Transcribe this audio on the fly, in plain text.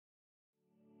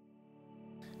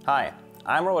Hi,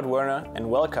 I'm Robert Werner and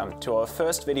welcome to our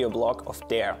first video blog of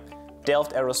DARE,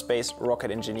 Delft Aerospace Rocket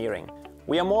Engineering.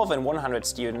 We are more than 100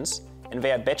 students and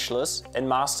they are bachelors and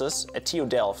masters at TU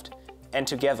Delft, and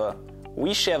together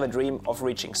we share the dream of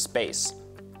reaching space.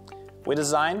 We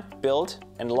design, build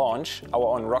and launch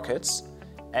our own rockets,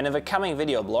 and in the coming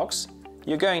video blogs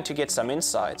you're going to get some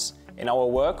insights in our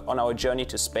work on our journey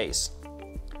to space.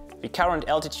 The current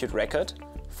altitude record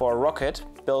for a rocket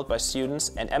built by students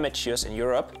and amateurs in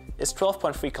Europe is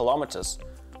 12.3 kilometers,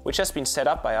 which has been set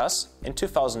up by us in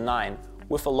 2009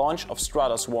 with the launch of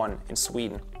Stratos I in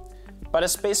Sweden. But a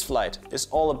spaceflight is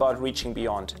all about reaching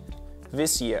beyond.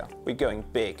 This year we're going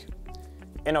big.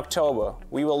 In October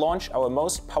we will launch our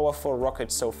most powerful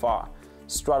rocket so far,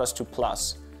 Stratos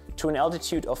II+, to an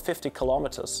altitude of 50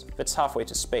 kilometers, that's halfway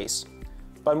to space.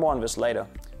 But more on this later.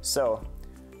 So,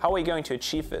 how are we going to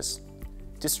achieve this?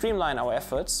 To streamline our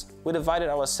efforts, we divided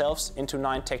ourselves into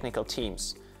 9 technical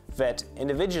teams that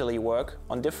individually work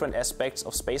on different aspects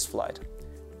of spaceflight.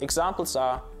 Examples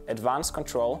are Advanced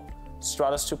Control,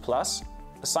 Stratos II+,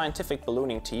 a scientific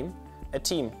ballooning team, a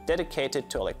team dedicated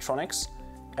to electronics,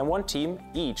 and one team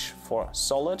each for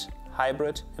solid,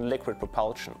 hybrid and liquid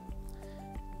propulsion.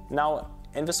 Now,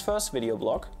 in this first video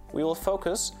blog, we will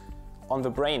focus on the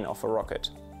brain of a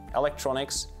rocket,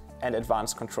 electronics and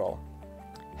advanced control.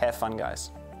 Have fun,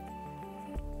 guys.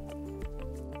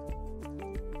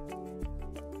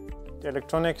 The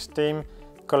electronics team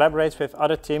collaborates with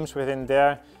other teams within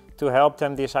DARE to help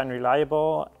them design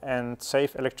reliable and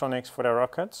safe electronics for their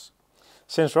rockets.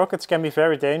 Since rockets can be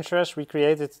very dangerous, we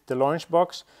created the launch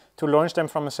box to launch them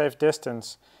from a safe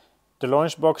distance. The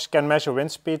launch box can measure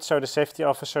wind speed, so the safety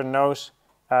officer knows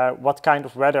what kind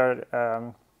of weather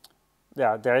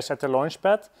there is at the launch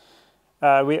pad.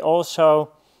 We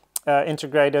also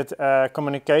integrated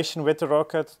communication with the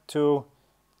rocket to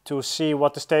see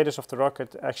what the status of the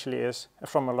rocket actually is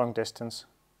from a long distance.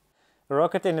 The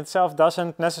rocket in itself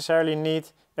doesn't necessarily need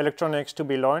electronics to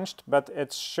be launched, but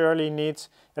it surely needs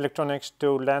electronics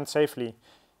to land safely.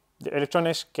 The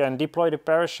electronics can deploy the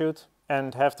parachute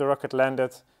and have the rocket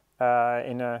landed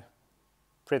in a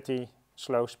pretty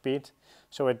slow speed,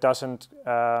 so it doesn't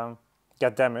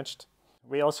get damaged.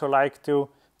 We also like to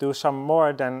do some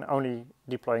more than only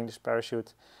deploying this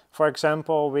parachute. For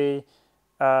example, we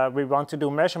want to do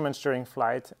measurements during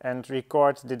flight and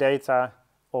record the data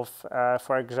of,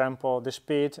 for example, the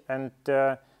speed and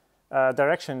the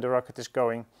direction the rocket is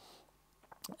going.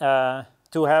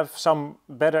 To have some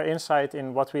better insight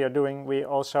in what we are doing, we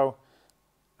also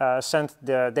send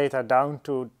the data down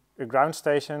to the ground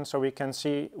station so we can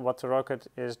see what the rocket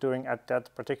is doing at that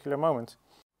particular moment.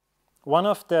 One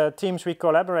of the teams we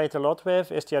collaborate a lot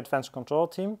with is the Advanced Control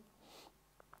team.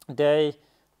 They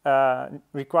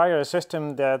require a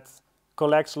system that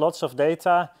collects lots of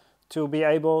data to be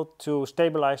able to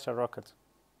stabilize the rocket.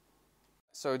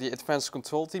 So the Advanced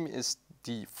Control team is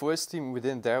the first team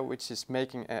within DARE which is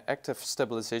making an active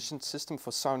stabilization system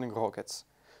for sounding rockets.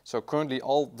 So currently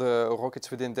all the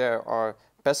rockets within DARE are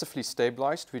passively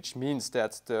stabilized, which means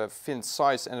that the fin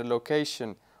size and the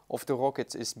location of the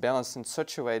rocket is balanced in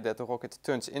such a way that the rocket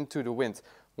turns into the wind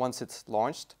once it's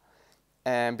launched.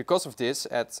 And because of this,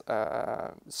 at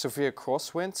severe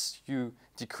crosswinds, you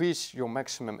decrease your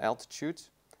maximum altitude,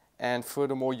 and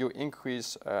furthermore you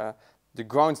increase the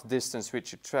ground distance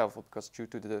which you travel, because due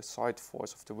to the side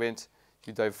force of the wind,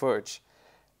 you diverge.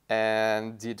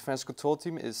 And the Advanced Control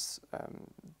team is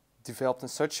developed in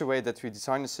such a way that we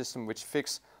design a system which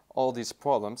fixes all these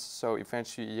problems, so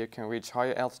eventually you can reach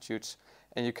higher altitudes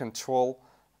and you control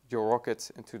your rocket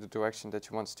into the direction that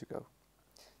you want to go.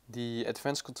 The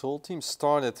Advanced Control team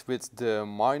started with the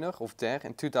minor of DARE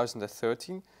in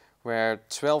 2013, where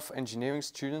 12 engineering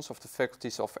students of the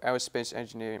faculties of Aerospace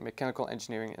Engineering, Mechanical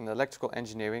Engineering and Electrical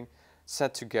Engineering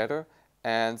sat together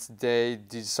and they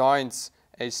designed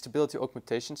a stability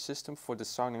augmentation system for the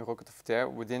sounding rocket of DARE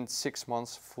within 6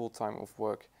 months full time of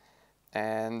work.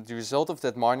 And the result of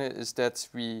that minor is that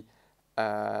we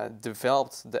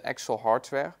developed the actual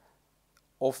hardware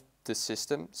of the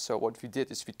system. So what we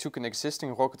did is we took an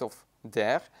existing rocket of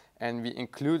DARE and we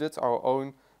included our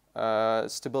own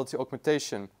stability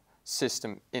augmentation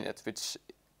system in it, which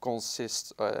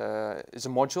consists is a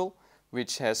module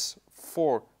which has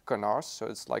 4 canards, so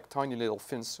it's like tiny little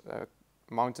fins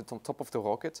mounted on top of the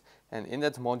rocket, and in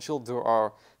that module there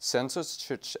are sensors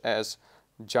such as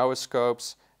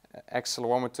gyroscopes,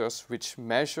 accelerometers, which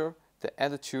measure the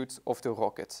attitude of the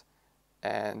rocket.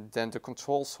 And then the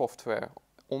control software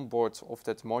on board of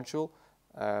that module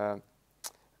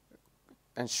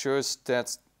ensures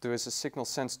that there is a signal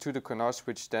sent to the canards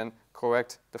which then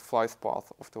correct the flight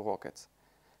path of the rocket.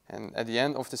 And at the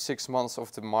end of the 6 months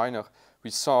of the minor, we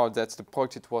saw that the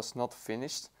project was not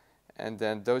finished. And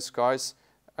then those guys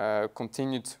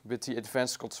continued with the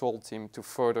advanced control team to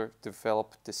further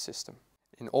develop this system.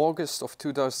 In August of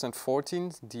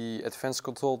 2014, the advanced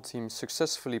control team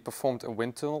successfully performed a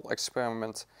wind tunnel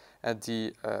experiment at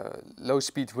the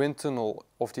low-speed wind tunnel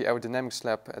of the aerodynamics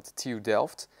lab at the TU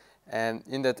Delft. And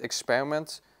in that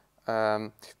experiment,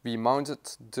 we mounted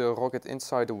the rocket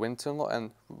inside the wind tunnel,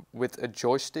 and with a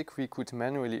joystick we could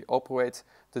manually operate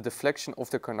the deflection of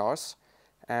the canards,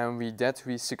 and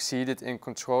we succeeded in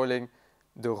controlling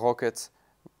the rocket's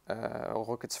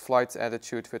flight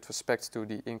attitude with respect to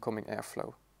the incoming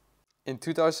airflow. In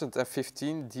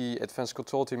 2015, the advanced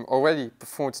control team already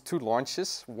performed 2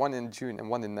 launches, one in June and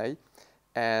one in May,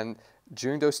 and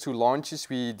during those 2 launches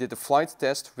we did a flight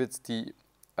test with the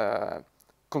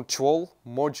control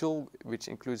module, which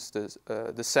includes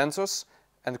the sensors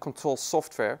and the control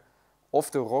software of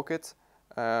the rocket,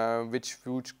 which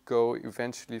would go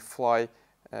eventually fly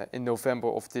in November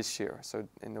of this year. So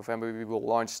in November we will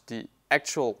launch the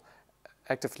actual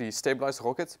actively stabilized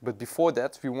rocket, but before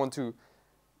that we want to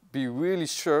be really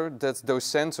sure that those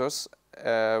sensors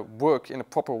work in a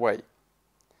proper way.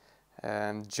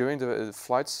 And during the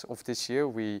flights of this year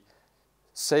we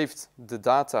saved the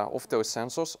data of those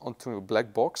sensors onto a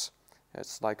black box.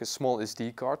 It's like a small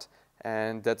SD card,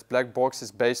 and that black box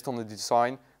is based on the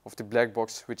design of the black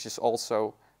box, which is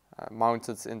also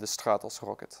mounted in the Stratos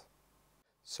rocket.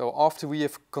 So after we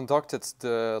have conducted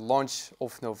the launch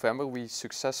of November, we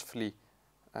successfully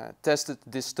tested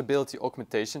this stability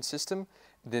augmentation system.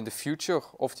 And in the future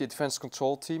of the advanced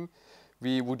control team,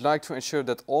 we would like to ensure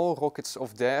that all rockets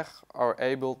of DARE are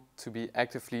able to be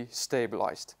actively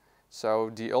stabilized. So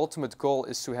the ultimate goal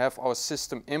is to have our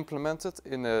system implemented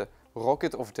in a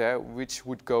rocket of DARE which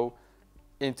would go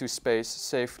into space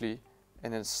safely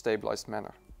and in a stabilized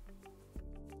manner.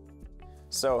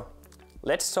 So,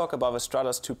 let's talk about the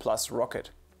Stratos II Plus rocket.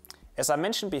 As I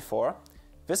mentioned before,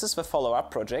 this is the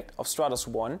follow-up project of Stratos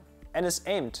I and is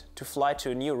aimed to fly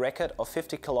to a new record of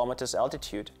 50 kilometers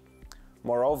altitude.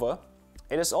 Moreover,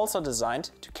 it is also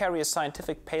designed to carry a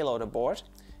scientific payload aboard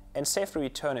and safely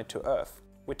return it to Earth.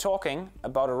 We're talking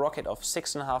about a rocket of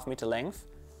 6.5 meter length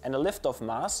and a lift-off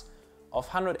mass of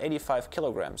 185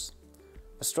 kilograms.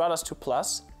 The Stratos II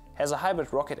Plus has a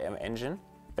hybrid rocket engine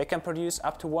that can produce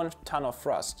up to 1 ton of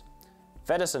thrust.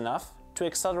 That is enough to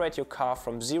accelerate your car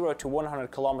from 0 to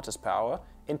 100 kilometers per hour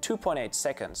in 2.8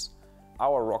 seconds.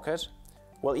 Our rocket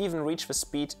will even reach the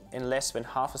speed in less than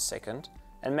half a second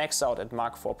and max out at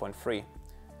Mach 4.3.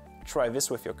 Try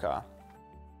this with your car.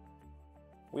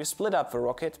 We've split up the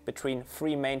rocket between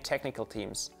 3 main technical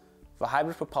teams: the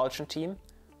hybrid propulsion team,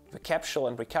 the capsule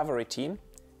and recovery team,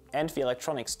 and the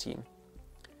electronics team.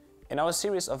 In our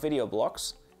series of video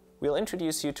blogs, we'll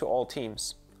introduce you to all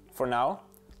teams. For now,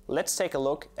 let's take a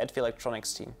look at the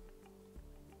electronics team.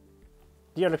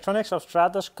 The electronics of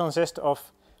Stratos consist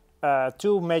of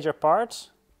 2 major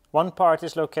parts. One part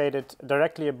is located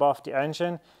directly above the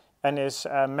engine and is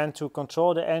meant to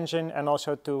control the engine and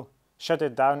also to shut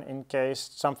it down in case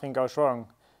something goes wrong,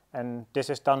 and this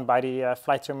is done by the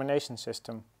flight termination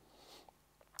system.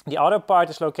 The other part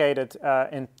is located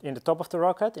in the top of the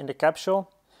rocket, in the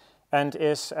capsule, and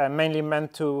is mainly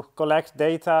meant to collect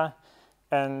data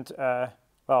and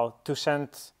to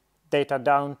send data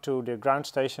down to the ground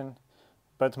station,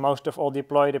 but most of all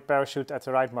deploy the parachute at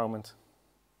the right moment.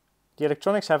 The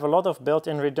electronics have a lot of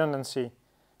built-in redundancy.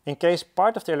 In case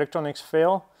part of the electronics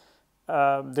fail,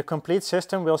 the complete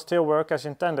system will still work as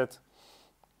intended.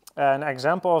 An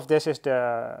example of this is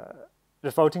the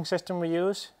voting system we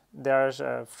use. There's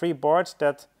 3 boards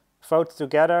that vote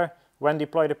together when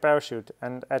deploy the parachute,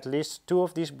 and at least 2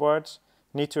 of these boards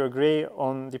need to agree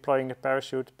on deploying the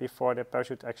parachute before the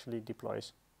parachute actually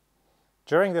deploys.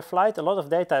 During the flight, a lot of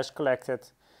data is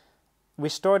collected. We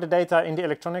store the data in the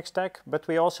electronics stack, but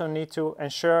we also need to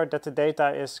ensure that the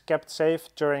data is kept safe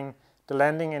during the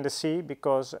landing in the sea,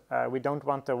 because we don't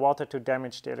want the water to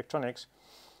damage the electronics.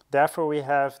 Therefore, we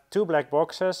have 2 black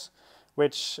boxes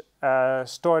which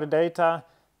store the data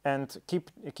and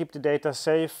keep the data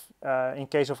safe in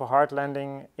case of a hard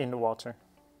landing in the water.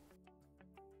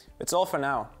 That's all for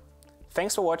now.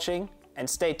 Thanks for watching and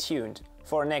stay tuned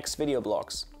for our next video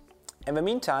blogs. In the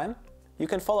meantime, you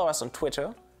can follow us on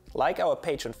Twitter, like our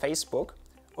page on Facebook,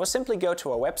 or simply go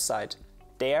to our website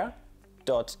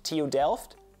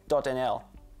dare.tudelft.nl.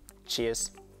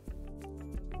 Cheers!